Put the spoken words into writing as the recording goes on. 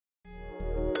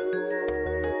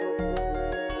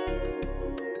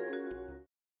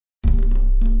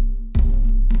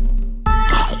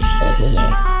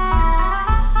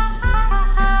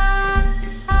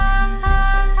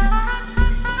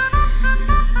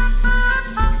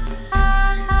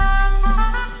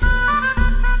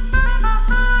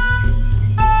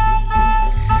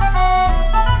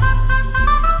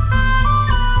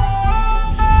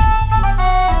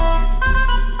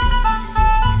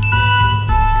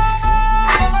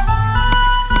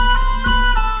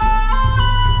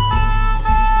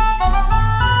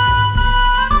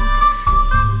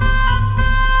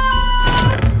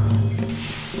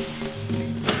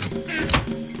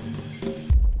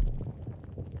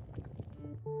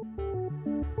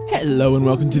Hello and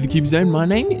welcome to the Cube Zone. My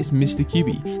name is Mr.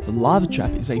 Cubey. The lava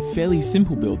trap is a fairly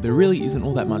simple build. There really isn't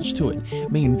all that much to it.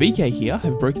 Me and VK here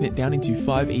have broken it down into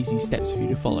 5 easy steps for you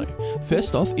to follow.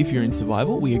 First off, if you're in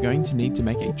survival, we are going to need to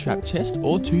make a trap chest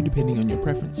or 2 depending on your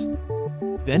preference.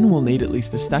 Then we'll need at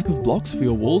least a stack of blocks for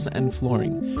your walls and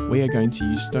flooring. We are going to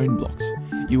use stone blocks.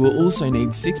 You will also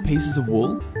need 6 pieces of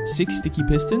wool, 6 sticky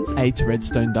pistons, 8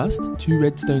 redstone dust, 2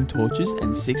 redstone torches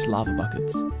and 6 lava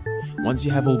buckets. Once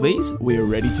you have all these, we are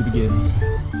ready to begin.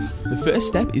 The first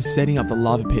step is setting up the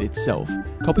lava pit itself.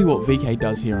 Copy what VK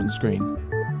does here on screen.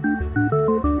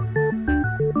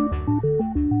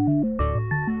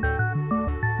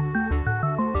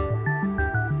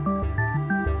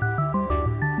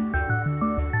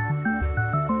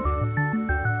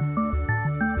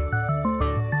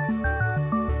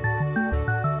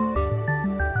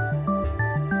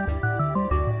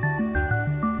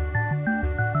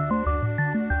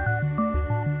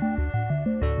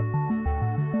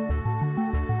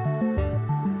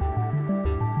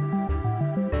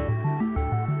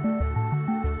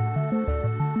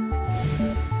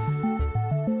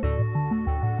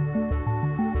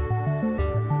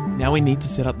 Now we need to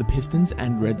set up the pistons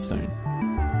and redstone.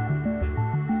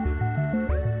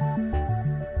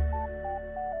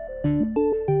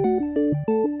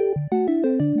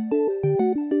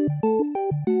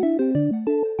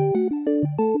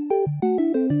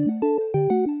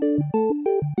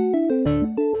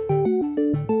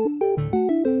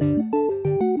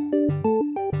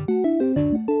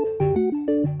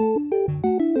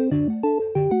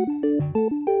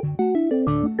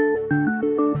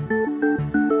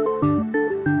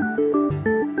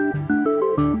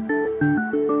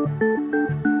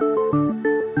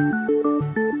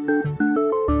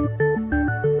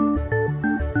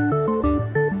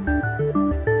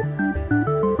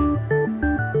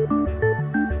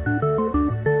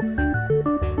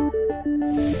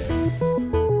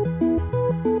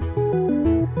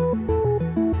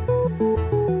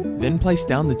 Then place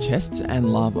down the chests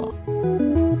and lava.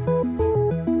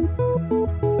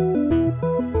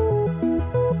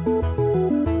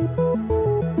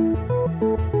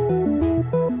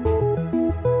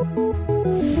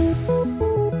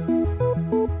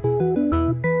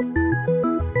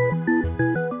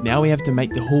 Now we have to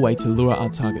make the hallway to lure our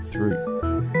target through.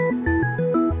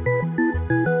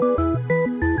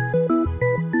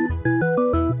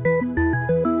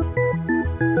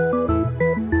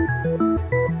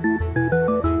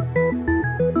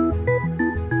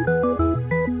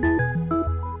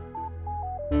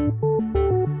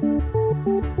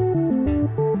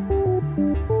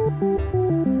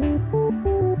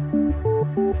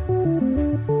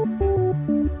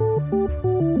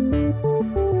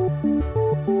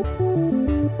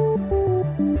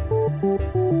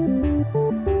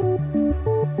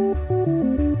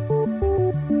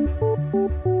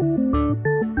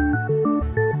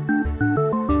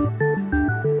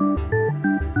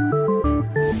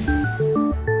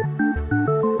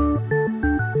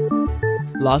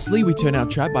 Lastly, we turn our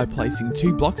trap by placing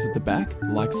 2 blocks at the back,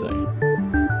 like so.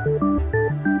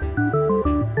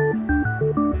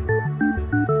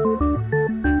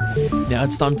 Now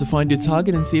it's time to find your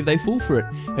target and see if they fall for it.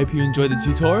 Hope you enjoyed the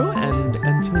tutorial, and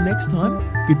until next time,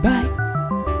 goodbye.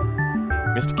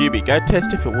 Mr. Cubey, go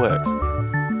test if it works.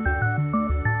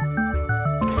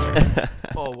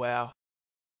 Oh wow.